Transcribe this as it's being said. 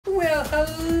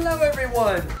Hello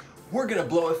everyone! We're gonna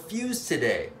blow a fuse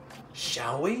today,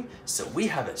 shall we? So we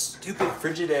have a stupid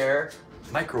Frigidaire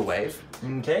microwave,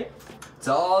 okay? It's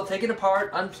all taken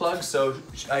apart, unplugged, so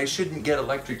I shouldn't get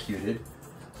electrocuted.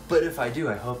 But if I do,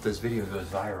 I hope this video goes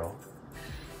viral.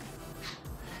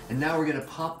 And now we're gonna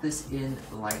pop this in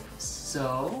like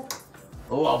so.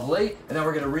 Lovely. And then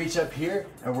we're gonna reach up here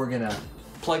and we're gonna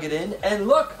plug it in and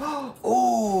look,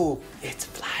 oh, it's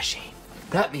flashing.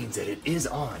 That means that it is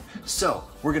on. So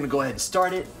we're gonna go ahead and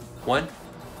start it. 1,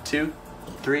 2,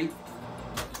 3.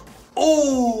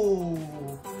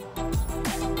 Oh!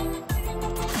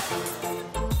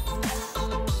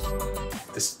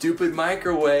 The stupid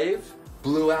microwave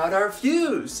blew out our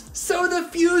fuse. So the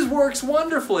fuse works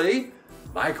wonderfully.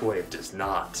 Microwave does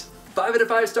not. 5 out of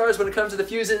 5 stars when it comes to the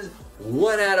fuses.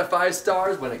 1 out of 5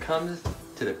 stars when it comes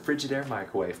to the Frigidaire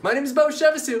microwave. My name is Beau.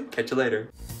 Catch you later.